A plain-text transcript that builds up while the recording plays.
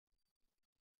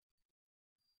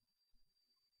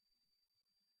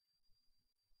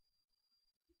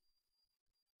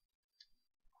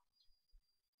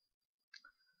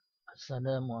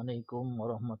Assalamualaikum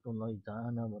warahmatullahi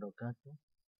ta'ala wabarakatuh.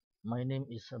 My name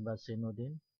is Ir Basir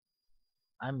Noordin.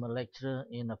 I'm a lecturer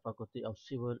in the Faculty of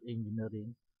Civil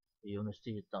Engineering,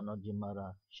 University Technology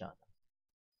Mara, Shah.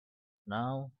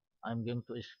 Now, I'm going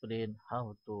to explain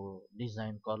how to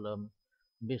design column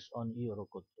based on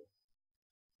Eurocode.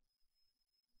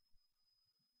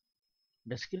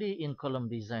 Basically, in column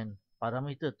design,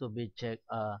 parameters to be checked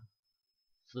are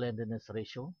slenderness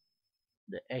ratio,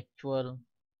 the actual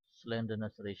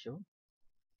slenderness ratio,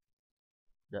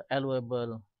 the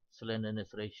allowable slenderness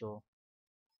ratio,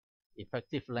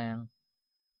 effective length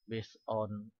based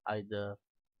on either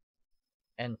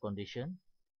end condition,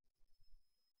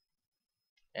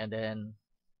 and then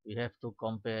we have to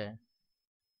compare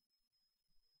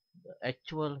the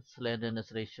actual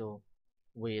slenderness ratio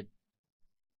with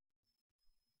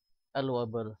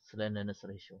allowable slenderness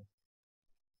ratio.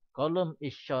 Column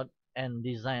is short and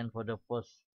designed for the first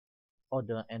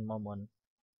order and moment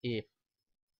if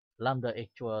lambda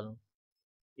actual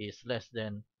is less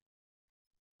than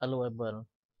allowable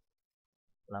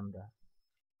lambda.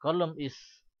 Column is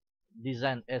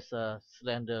designed as a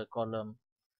slender column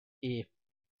if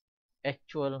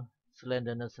actual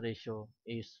slenderness ratio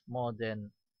is more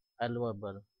than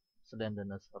allowable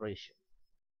slenderness ratio.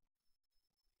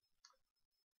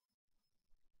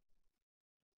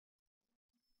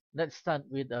 Let's start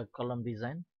with a column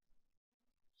design.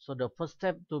 So the first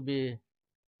step to be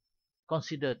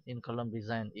considered in column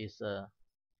design is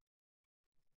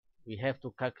we have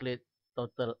to calculate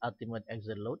total ultimate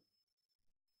exert load.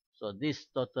 So this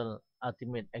total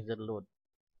ultimate exert load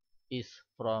is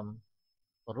from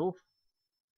roof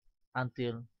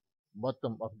until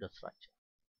bottom of the structure.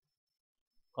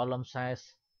 Column size,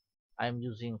 I'm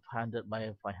using 500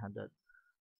 by 500.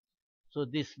 So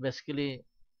this basically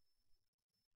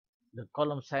the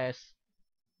column size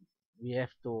we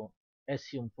have to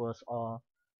assume first, or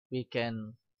we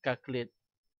can calculate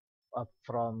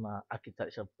from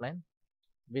architecture plan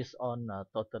based on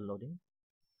total loading.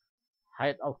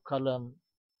 Height of column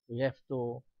we have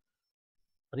to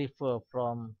refer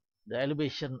from the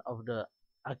elevation of the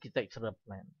architectural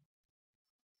plan.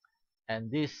 And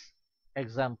this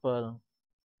example,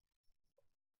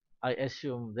 I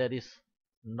assume there is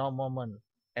no moment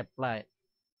applied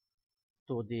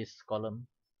to this column.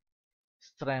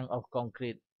 Strength of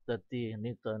concrete 30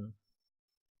 Newton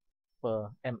per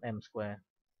mm square.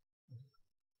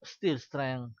 Steel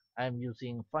strength, I'm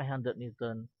using 500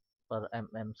 Newton per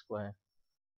mm square.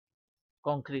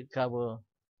 Concrete cover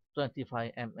 25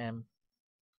 mm.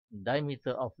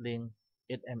 Diameter of link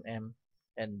 8 mm.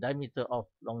 And diameter of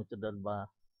longitudinal bar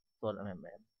 12 mm.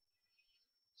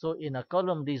 So in a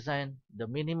column design, the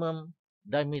minimum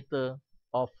diameter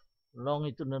of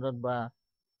longitudinal bar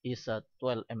is a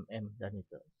 12 mm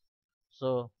diameter.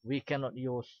 So we cannot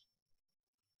use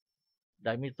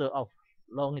diameter of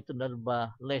longitudinal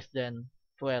bar less than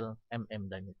 12 mm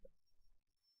diameter.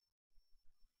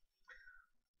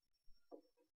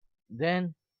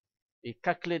 Then we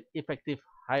calculate effective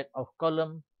height of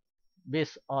column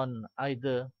based on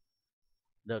either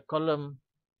the column,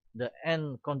 the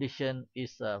end condition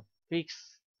is a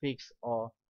fixed or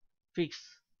fixed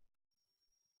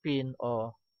pin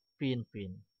or pin.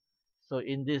 So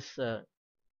in this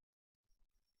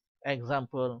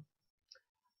example,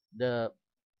 the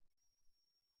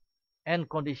end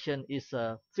condition is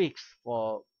fixed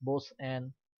for both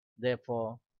ends.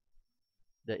 Therefore,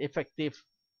 the effective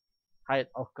height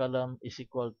of column is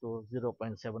equal to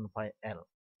 0.75 L.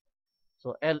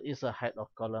 So L is a height of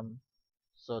column.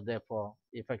 So therefore,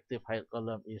 effective height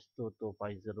column is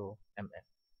 2250 mm.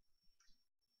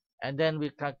 And then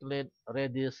we calculate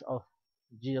radius of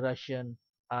gyration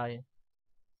I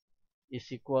is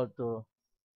equal to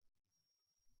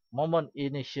moment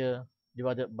inertia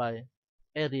divided by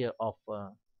area of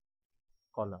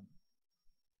column.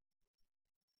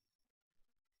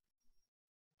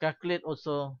 Calculate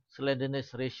also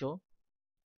slenderness ratio,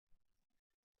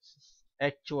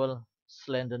 actual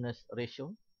slenderness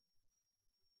ratio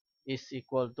is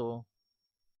equal to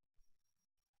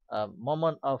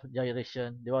moment of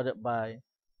gyration divided by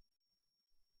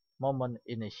moment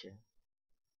inertia.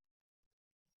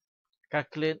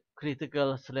 Calculate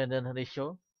critical slenderness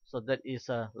ratio, so that is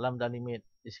lambda limit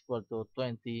is equal to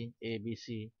 20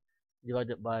 ABC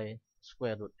divided by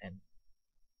square root n.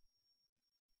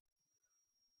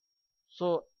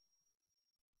 So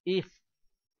if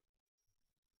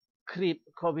creep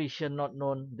coefficient not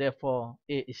known, therefore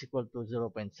A is equal to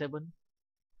 0.7,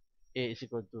 A is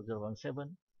equal to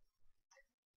 0.7.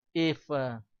 If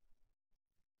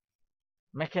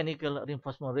mechanical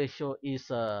reinforcement ratio is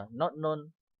not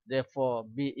known, therefore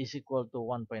B is equal to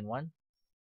 1.1.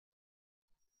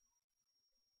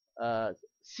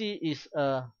 C is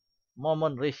a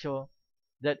moment ratio,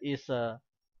 that is a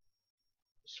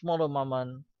smaller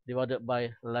moment divided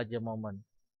by larger moment.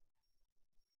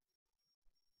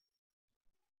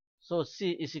 So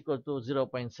C is equal to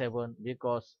 0.7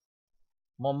 because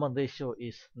moment ratio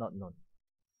is not known.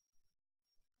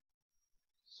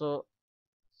 So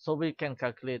we can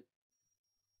calculate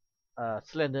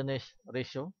slenderness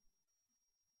ratio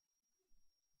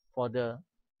for the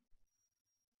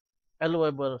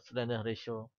allowable slenderness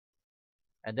ratio,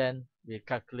 and then we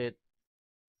calculate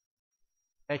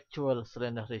actual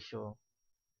slenderness ratio,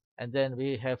 and then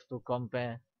we have to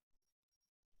compare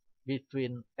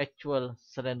between actual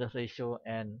slenderness ratio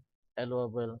and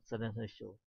allowable slenderness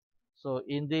ratio. So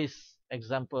in this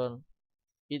example,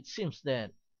 it seems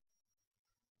that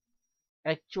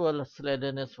actual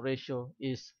slenderness ratio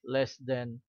is less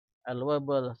than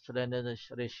allowable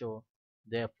slenderness ratio,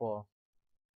 therefore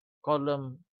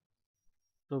column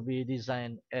to be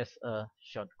designed as a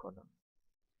short column.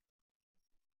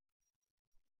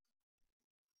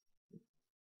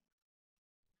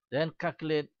 Then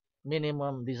calculate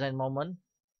minimum design moment,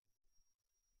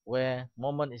 where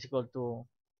moment is equal to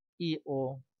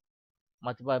EO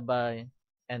multiplied by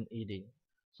NED.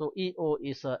 So EO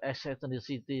is a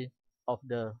eccentricity of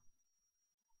the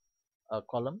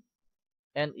column.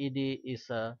 NED is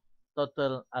a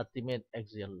total ultimate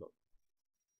axial load.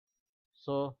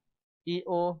 So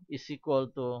EO is equal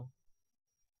to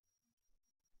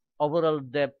overall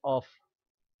depth of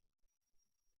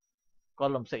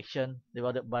column section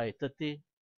divided by 30.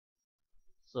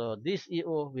 So this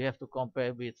EO we have to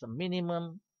compare with a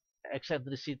minimum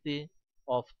eccentricity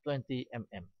of 20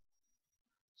 mm.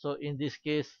 So in this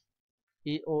case,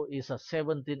 EO is a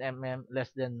 17 mm less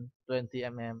than 20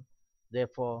 mm.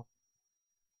 Therefore,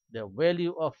 the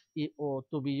value of EO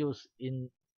to be used in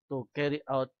to carry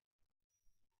out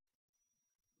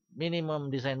minimum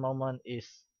design moment is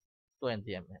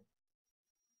 20 mm.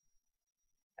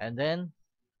 And then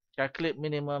calculate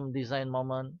minimum design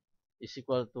moment is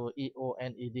equal to EO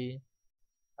and ED.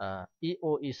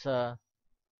 EO is 20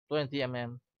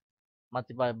 mm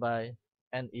multiplied by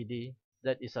NED.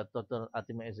 That is a total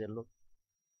ultimate axial load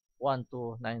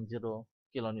 1290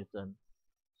 kilonewton.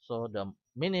 So the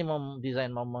minimum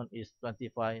design moment is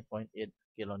 25.8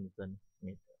 kilonewton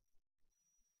meter.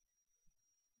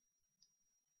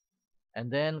 And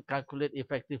then calculate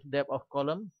effective depth of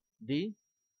column. D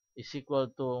is equal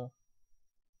to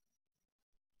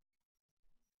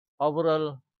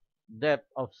overall depth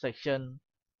of section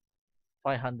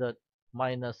 500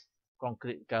 minus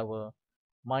concrete cover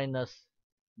minus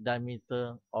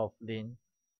diameter of link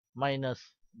minus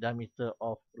diameter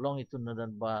of longitudinal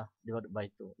bar divided by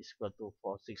 2 is equal to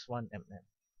 461 mm.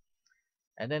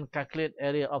 And then calculate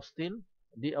area of steel.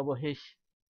 D over H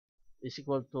is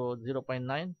equal to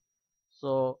 0.9.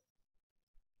 So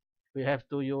we have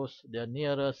to use the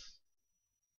nearest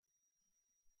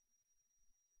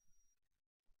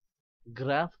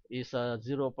graph is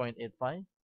 0.85.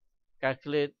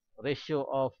 Calculate ratio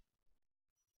of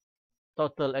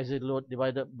total axial load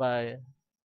divided by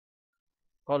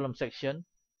column section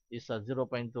is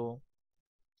 0.2.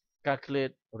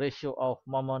 Calculate ratio of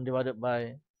moment divided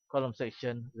by column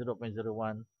section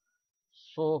 0.01.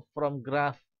 So from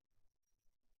graph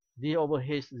D over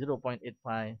H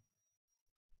 0.85,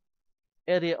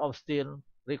 area of steel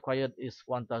required is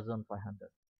 1500.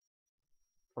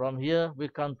 From here we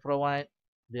can provide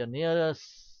the nearest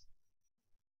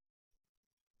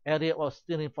area of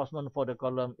steel reinforcement for the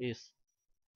column is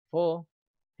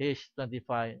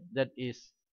 4H25, that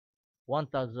is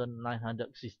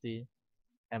 1960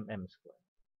 mm square.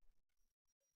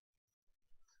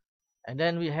 And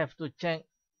then we have to check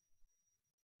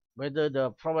whether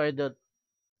the provided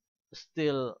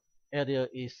steel area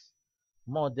is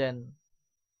more than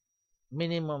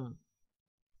minimum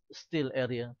steel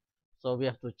area. So we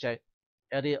have to check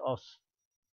area of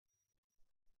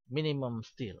minimum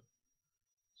steel.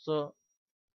 So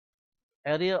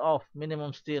area of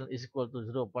minimum steel is equal to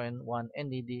 0.1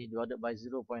 NED divided by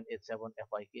 0.87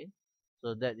 FIK.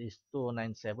 So that is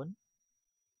 297.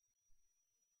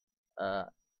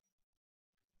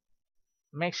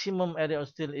 Maximum area of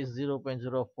steel is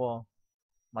 0.04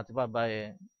 multiplied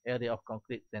by area of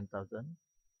concrete 10,000.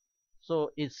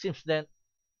 So it seems that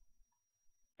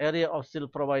area of steel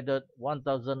provided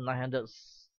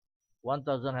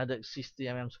 1960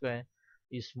 mm square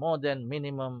is more than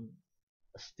minimum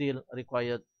steel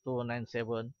required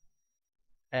 297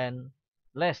 and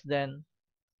less than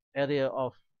area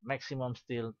of maximum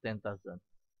steel 10,000.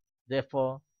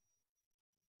 Therefore,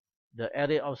 the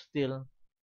area of steel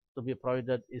to be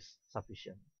provided is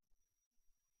sufficient.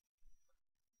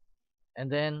 And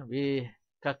then we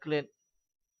calculate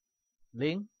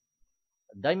link.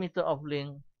 Diameter of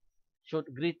link should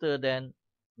greater than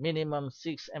minimum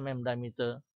 6 mm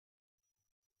diameter,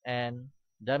 and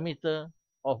diameter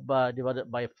of bar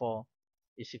divided by 4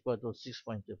 is equal to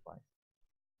 6.25.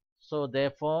 So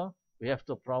therefore, we have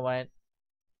to provide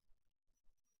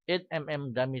 8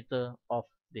 mm diameter of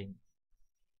link.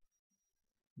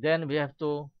 Then we have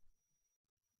to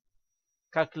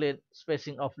calculate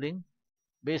spacing of link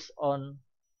based on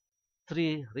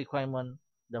three requirements.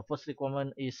 The first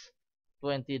requirement is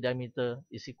 20 diameter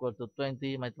is equal to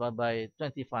 20 multiplied by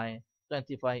 25.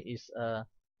 25 is a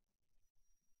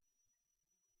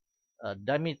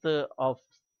diameter of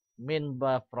main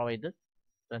bar provided,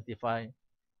 25,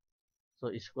 so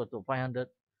it's equal to 500.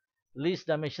 Least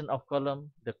dimension of column,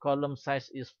 the column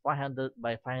size is 500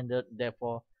 by 500,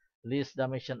 therefore least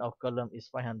dimension of column is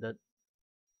 500.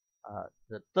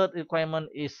 The third requirement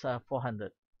is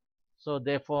 400. So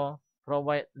therefore,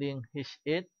 provide link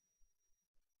H8,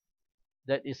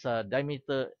 that is a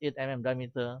diameter 8 mm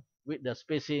diameter with the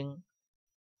spacing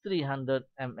 300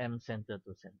 mm center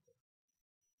to center.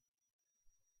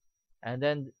 And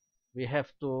then we have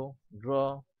to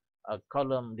draw a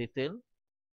column detail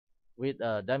with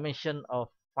a dimension of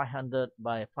 500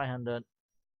 by 500.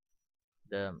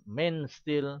 The main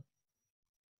steel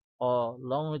or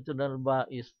longitudinal bar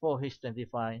is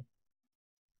 4H25,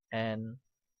 and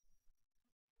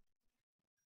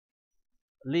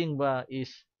link bar is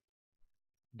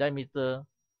diameter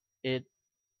 8,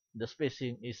 the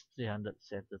spacing is 300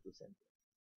 center to center.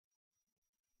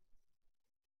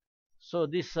 So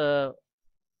this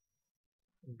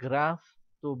graph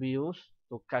to be used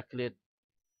to calculate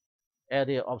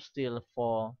area of steel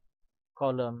for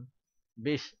column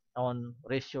based on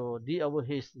ratio D over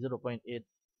H 0.8,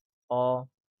 or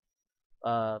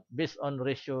based on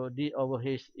ratio D over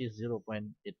H is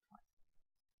 0.85.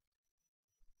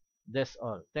 That's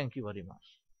all. Thank you very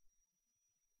much.